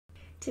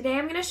Today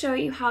I'm going to show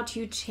you how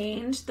to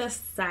change the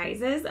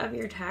sizes of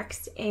your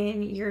text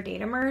in your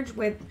data merge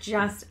with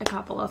just a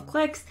couple of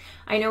clicks.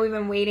 I know we've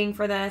been waiting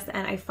for this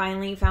and I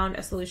finally found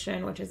a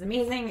solution, which is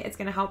amazing. It's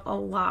going to help a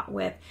lot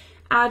with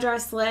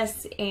address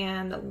lists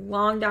and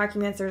long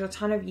documents. There's a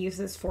ton of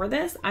uses for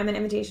this. I'm an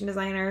invitation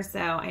designer,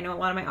 so I know a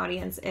lot of my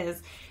audience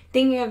is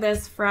thinking of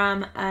this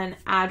from an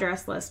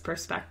address list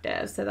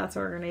perspective. So that's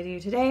what we're going to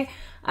do today.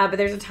 But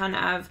there's a ton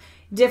of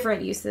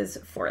different uses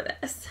for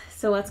this.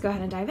 So let's go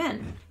ahead and dive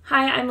in.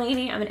 Hi, I'm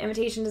Laney. I'm an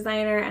invitation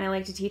designer and I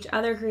like to teach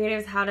other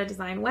creatives how to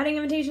design wedding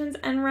invitations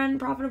and run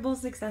profitable,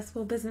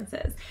 successful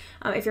businesses.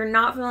 If you're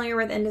not familiar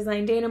with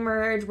InDesign Data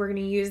Merge, we're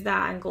going to use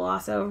that and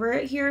gloss over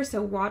it here.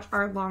 So watch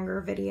our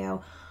longer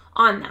video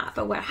on that.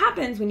 But what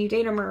happens when you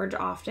data merge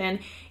often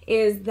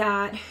is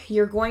that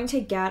you're going to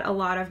get a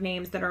lot of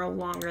names that are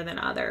longer than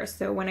others.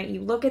 So when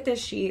you look at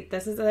this sheet,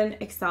 this is an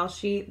Excel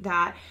sheet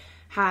that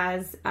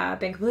has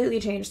been completely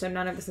changed, so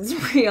none of this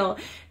is real.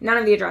 None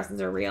of the addresses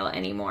are real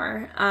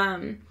anymore.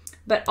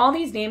 But all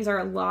these names are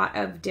a lot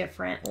of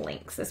different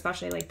links,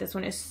 especially like this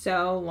one is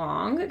so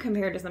long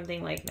compared to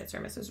something like Mr.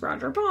 and Mrs.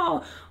 Roger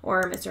Paul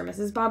or Mr. and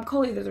Mrs. Bob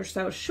Coley. Those are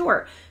so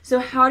short. So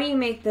how do you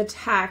make the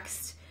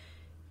text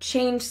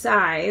change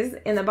size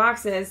in the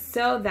boxes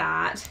so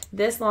that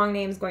this long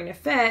name is going to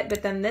fit,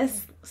 but then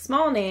this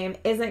small name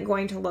isn't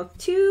going to look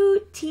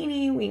too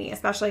teeny weeny,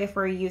 especially if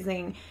we're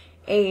using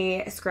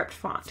a script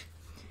font?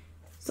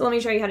 So let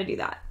me show you how to do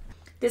that.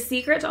 The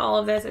secret to all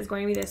of this is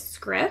going to be this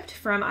script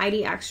from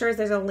ID Extras.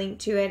 There's a link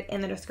to it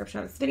in the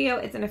description of this video.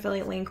 It's an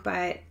affiliate link,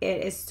 but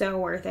it is so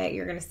worth it.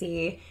 You're going to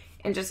see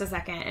in just a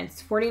second.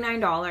 It's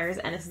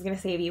 $49, and this is going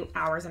to save you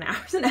hours and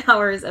hours and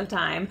hours of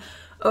time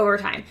over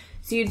time.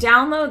 So you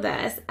download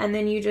this, and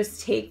then you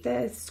just take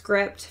the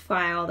script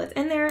file that's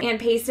in there and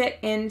paste it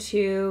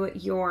into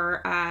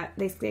your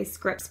they say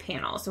scripts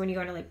panel. So when you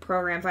go into like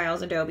program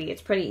files, Adobe,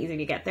 it's pretty easy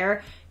to get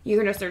there. You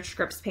can just search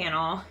scripts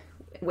panel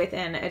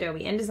within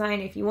Adobe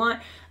InDesign if you want,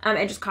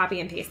 and just copy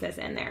and paste this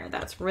in there.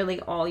 That's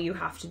really all you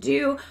have to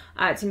do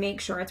to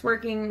make sure it's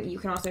working. You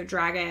can also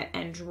drag it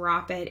and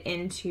drop it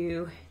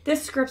into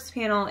this scripts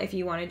panel if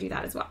you want to do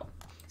that as well.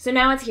 So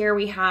now it's here.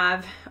 We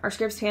have our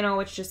scripts panel,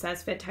 which just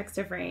says fit text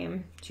to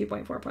frame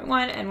 2.4.1,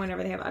 and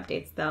whenever they have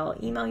updates, they'll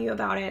email you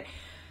about it.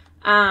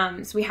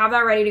 So we have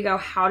that ready to go.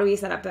 How do we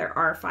set up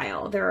our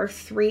file? There are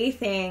 3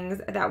 things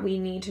that we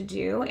need to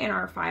do in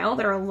our file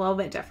that are a little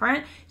bit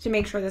different to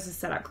make sure this is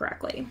set up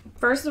correctly.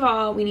 First of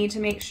all, we need to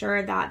make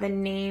sure that the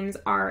names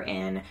are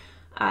in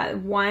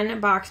one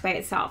box by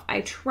itself.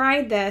 I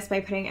tried this by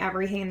putting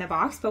everything in the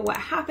box, but what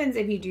happens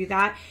if you do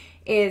that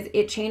is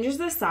it changes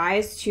the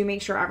size to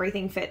make sure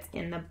everything fits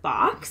in the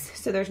box,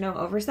 so there's no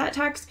overset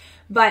text,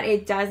 but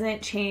it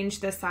doesn't change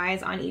the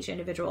size on each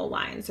individual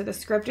line. So the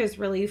script is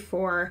really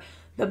for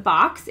the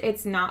box,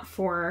 it's not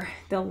for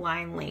the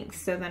line length.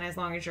 So then as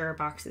long as your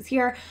box is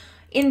here,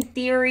 in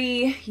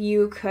theory,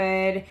 you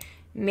could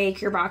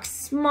make your box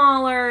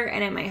smaller,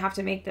 and it might have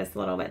to make this a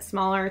little bit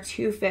smaller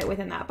to fit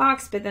within that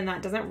box, but then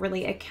that doesn't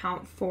really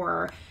account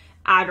for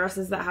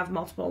addresses that have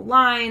multiple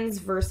lines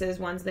versus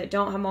ones that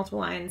don't have multiple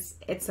lines,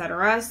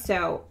 etc.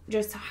 So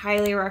just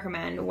highly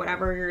recommend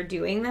whatever you're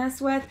doing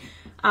this with,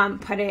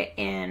 put it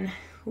in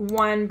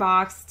one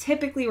box.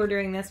 Typically we're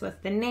doing this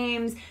with the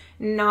names,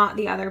 not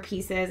the other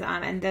pieces,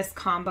 and this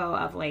combo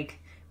of like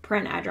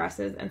print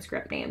addresses and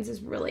script names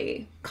is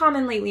really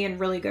common lately and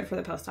really good for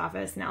the post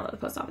office now that the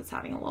post office is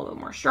having a little bit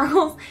more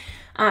struggles.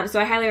 So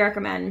I highly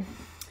recommend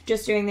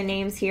just doing the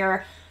names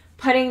here,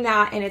 putting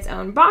that in its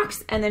own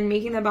box, and then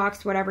making the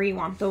box whatever you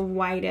want the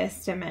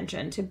widest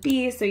dimension to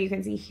be. So you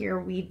can see here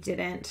we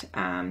didn't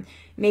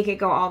make it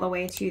go all the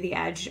way to the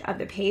edge of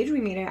the page.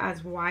 We made it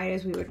as wide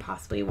as we would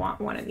possibly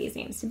want one of these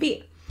names to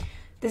be.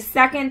 The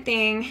second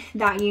thing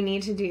that you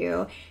need to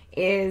do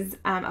is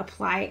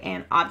apply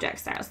an object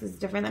style. So this is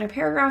different than a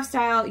paragraph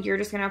style. You're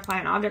just going to apply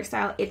an object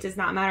style. It does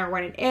not matter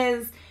what it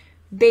is.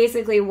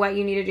 Basically what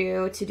you need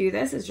to do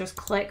this is just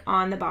click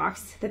on the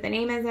box that the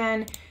name is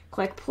in,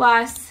 click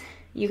plus.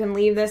 You can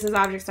leave this as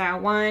object style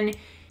 1.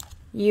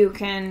 You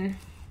can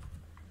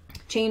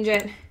change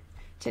it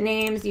to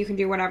names. You can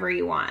do whatever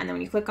you want. And then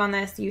when you click on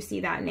this, you see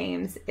that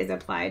names is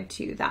applied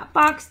to that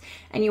box.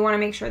 And you want to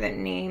make sure that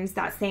names,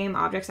 that same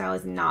object style,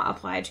 is not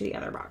applied to the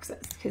other boxes,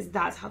 because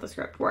that's how the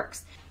script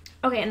works.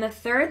 Okay, and the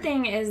third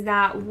thing is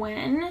that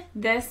when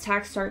this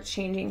text starts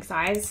changing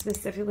size,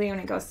 specifically when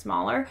it goes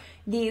smaller,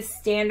 the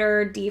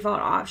standard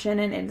default option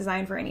in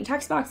InDesign for any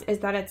text box is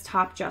that it's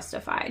top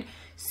justified.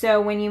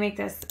 So when you make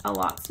this a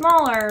lot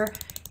smaller,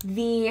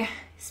 the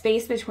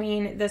space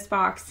between this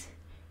box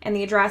and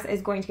the address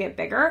is going to get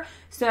bigger.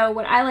 So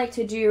what I like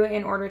to do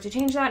in order to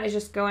change that is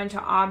just go into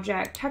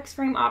Object Text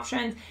Frame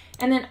Options,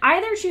 and then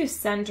either choose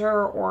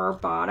Center or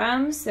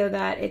Bottom so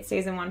that it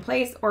stays in one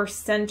place, or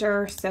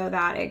Center so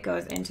that it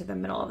goes into the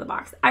middle of the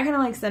box. I kind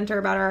of like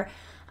Center better.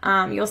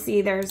 You'll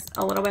see there's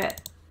a little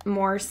bit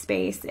more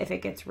space if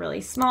it gets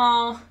really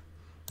small.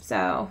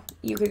 So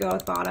you could go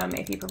with Bottom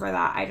if you prefer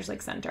that. I just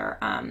like Center.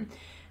 I'm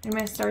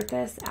going to start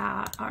this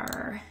at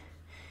our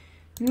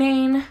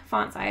main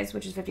font size,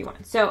 which is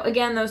 51. So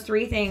again, those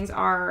three things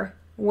are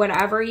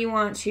whatever you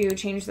want to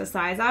change the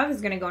size of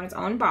is going to go in its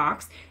own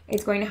box.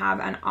 It's going to have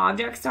an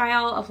object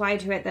style applied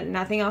to it that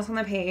nothing else on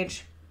the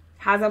page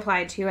has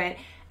applied to it.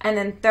 And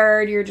then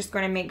third, you're just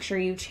going to make sure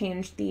you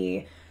change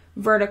the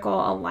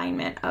vertical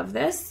alignment of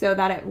this so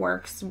that it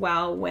works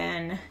well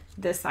when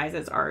the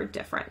sizes are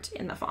different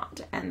in the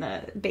font and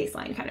the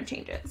baseline kind of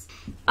changes.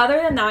 Other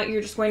than that,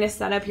 you're just going to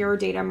set up your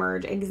data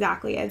merge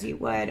exactly as you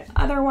would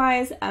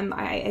otherwise.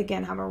 I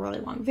again have a really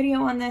long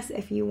video on this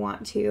if you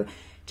want to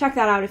check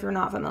that out if you're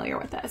not familiar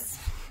with this.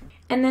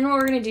 And then what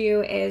we're going to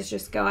do is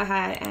just go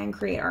ahead and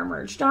create our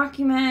merge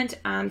document.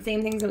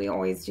 Same things that we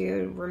always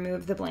do,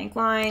 remove the blank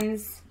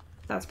lines.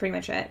 That's pretty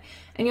much it.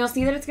 And you'll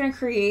see that it's going to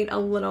create a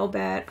little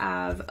bit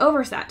of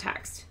overset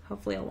text,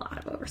 hopefully a lot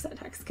of overset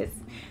text, because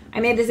I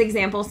made this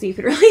example so you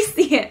could really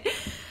see it.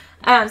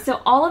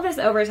 So all of this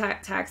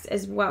overset text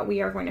is what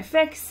we are going to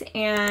fix,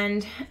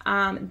 and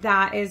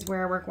that is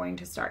where we're going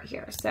to start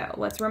here. So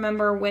let's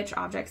remember which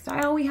object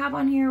style we have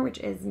on here, which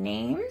is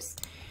names.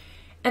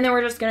 And then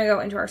we're just going to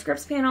go into our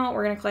scripts panel.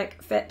 We're going to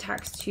click fit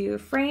text to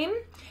frame.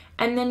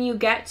 And then you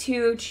get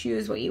to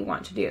choose what you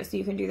want to do. So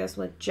you can do this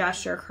with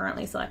just your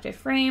currently selected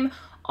frame,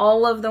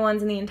 all of the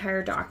ones in the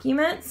entire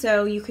document.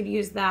 So you could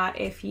use that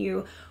if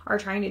you are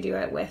trying to do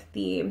it with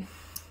the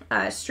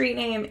street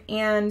name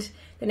and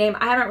the name.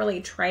 I haven't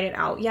really tried it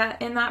out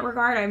yet in that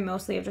regard. I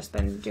mostly have just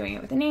been doing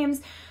it with the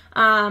names.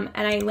 And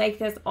I like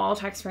this all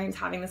text frames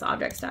having this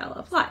object style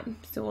applied.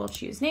 So we'll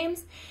choose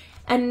names.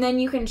 And then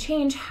you can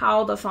change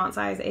how the font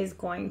size is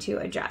going to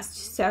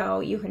adjust. So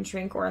you can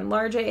shrink or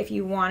enlarge it if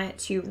you want it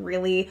to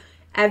really,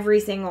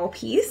 every single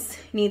piece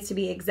needs to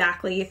be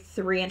exactly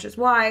 3 inches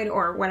wide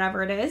or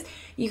whatever it is.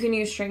 You can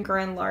use shrink or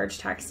enlarge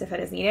text if it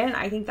is needed. And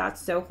I think that's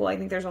so cool. I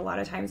think there's a lot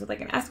of times with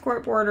like an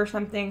escort board or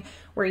something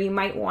where you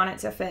might want it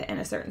to fit in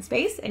a certain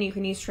space and you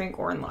can use shrink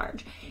or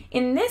enlarge.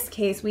 In this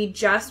case, we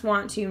just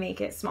want to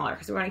make it smaller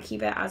because we want to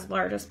keep it as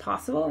large as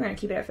possible. We're going to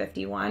keep it at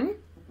 51.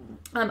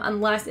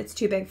 Unless it's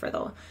too big for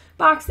the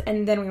box,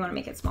 and then we want to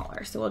make it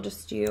smaller. So we'll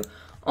just do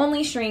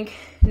only shrink,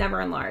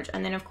 never enlarge.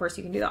 And then of course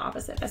you can do the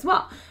opposite as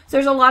well. So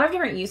there's a lot of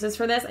different uses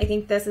for this. I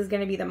think this is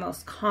going to be the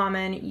most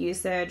common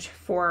usage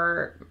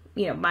for,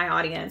 you know, my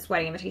audience,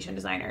 wedding invitation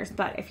designers.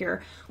 But if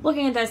you're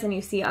looking at this and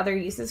you see other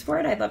uses for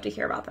it, I'd love to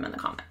hear about them in the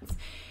comments.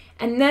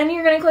 And then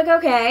you're going to click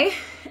OK,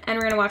 and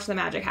we're going to watch the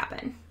magic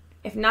happen.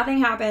 If nothing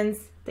happens,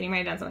 then you might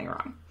have done something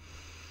wrong.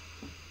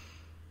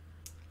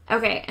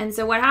 Okay, and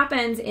so what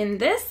happens in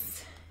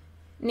this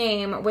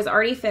name was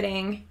already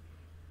fitting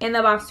in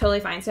the box totally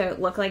fine, so it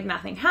looked like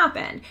nothing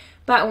happened.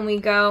 But when we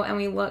go and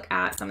we look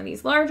at some of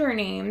these larger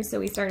names, so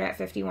we started at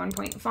 51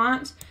 point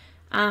font,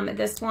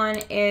 this one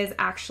is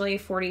actually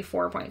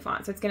 44 point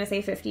font. So it's going to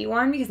say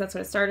 51 because that's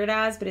what it started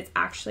as, but it's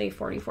actually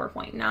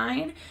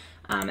 44.9.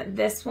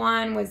 This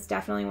one was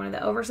definitely one of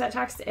the overset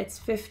text. It's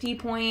 50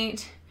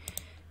 point.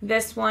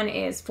 This one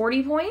is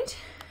 40 point.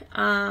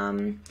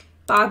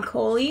 Bob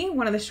Coley,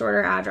 one of the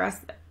shorter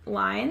address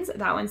lines,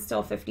 that one's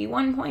still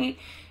 51 point.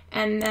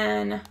 And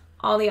then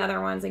all the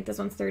other ones, like this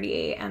one's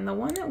 38. And the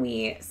one that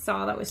we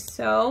saw that was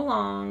so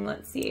long,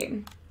 let's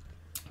see,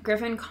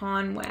 Griffin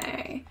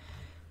Conway.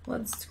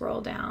 Let's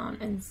scroll down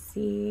and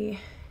see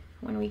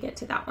when we get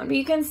to that one. But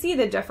you can see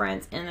the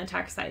difference in the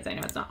text size. I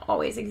know it's not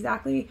always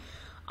exactly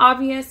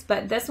obvious,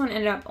 but this one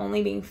ended up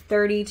only being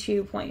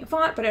 32 point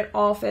font, but it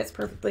all fits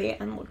perfectly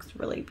and looks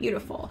really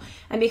beautiful.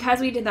 And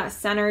because we did that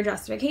center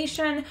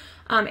justification,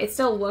 it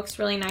still looks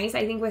really nice.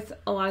 I think with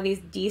a lot of these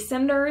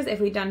descenders, if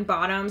we'd done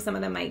bottom, some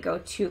of them might go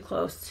too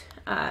close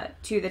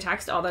to the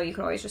text, although you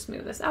can always just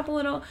move this up a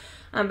little.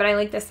 But I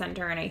like the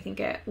center and I think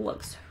it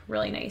looks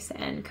really nice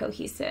and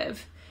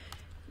cohesive,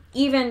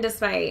 even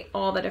despite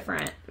all the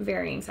different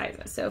varying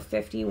sizes. So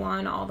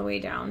 51 all the way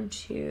down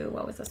to,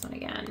 what was this one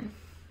again?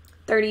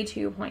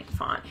 32 point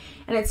font,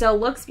 and it still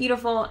looks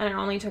beautiful, and it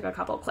only took a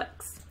couple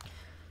clicks.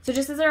 So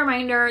just as a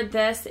reminder,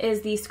 this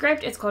is the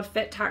script. It's called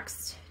Fit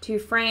Text to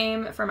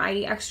Frame from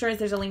ID Extras.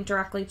 There's a link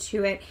directly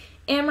to it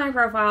in my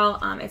profile.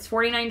 It's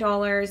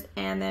 $49,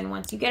 and then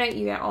once you get it,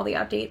 you get all the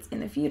updates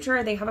in the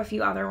future. They have a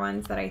few other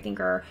ones that I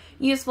think are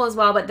useful as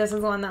well, but this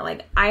is the one that,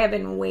 like, I have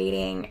been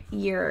waiting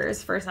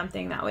years for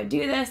something that would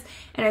do this,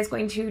 and it's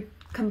going to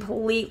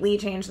completely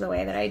change the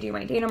way that I do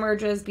my data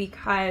merges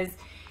because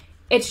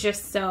it's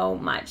just so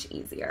much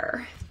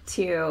easier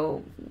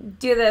to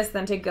do this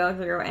than to go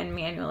through and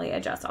manually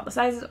adjust all the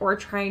sizes or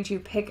trying to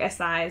pick a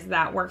size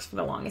that works for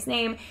the longest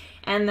name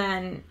and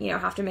then, you know,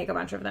 have to make a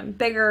bunch of them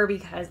bigger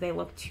because they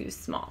look too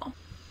small.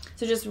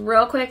 So just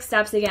real quick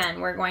steps again,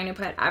 we're going to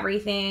put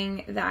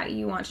everything that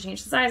you want to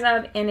change the size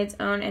of in its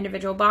own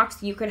individual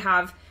box. You could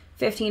have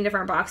 15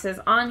 different boxes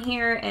on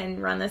here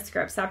and run the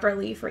script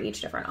separately for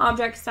each different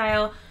object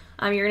style.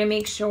 You're going to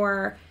make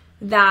sure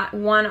that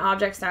one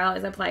object style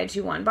is applied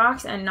to one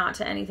box and not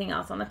to anything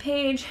else on the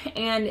page.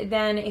 And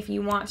then if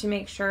you want to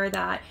make sure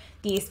that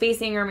the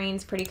spacing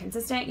remains pretty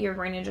consistent, you're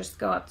going to just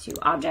go up to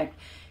Object,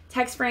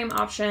 Text Frame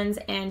Options,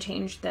 and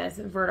change this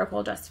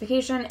vertical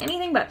justification.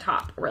 Anything but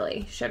top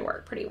really should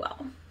work pretty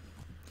well.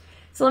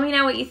 So let me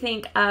know what you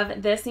think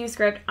of this new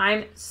script.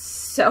 I'm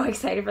so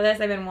excited for this.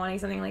 I've been wanting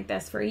something like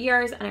this for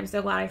years, and I'm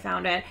so glad I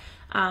found it.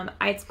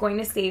 It's going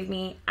to save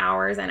me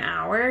hours and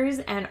hours,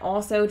 and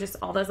also just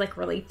all those like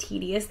really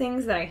tedious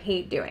things that I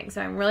hate doing.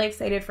 So I'm really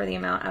excited for the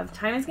amount of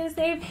time it's going to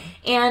save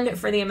and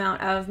for the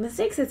amount of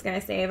mistakes it's going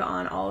to save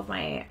on all of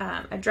my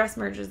address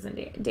merges and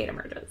data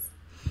merges.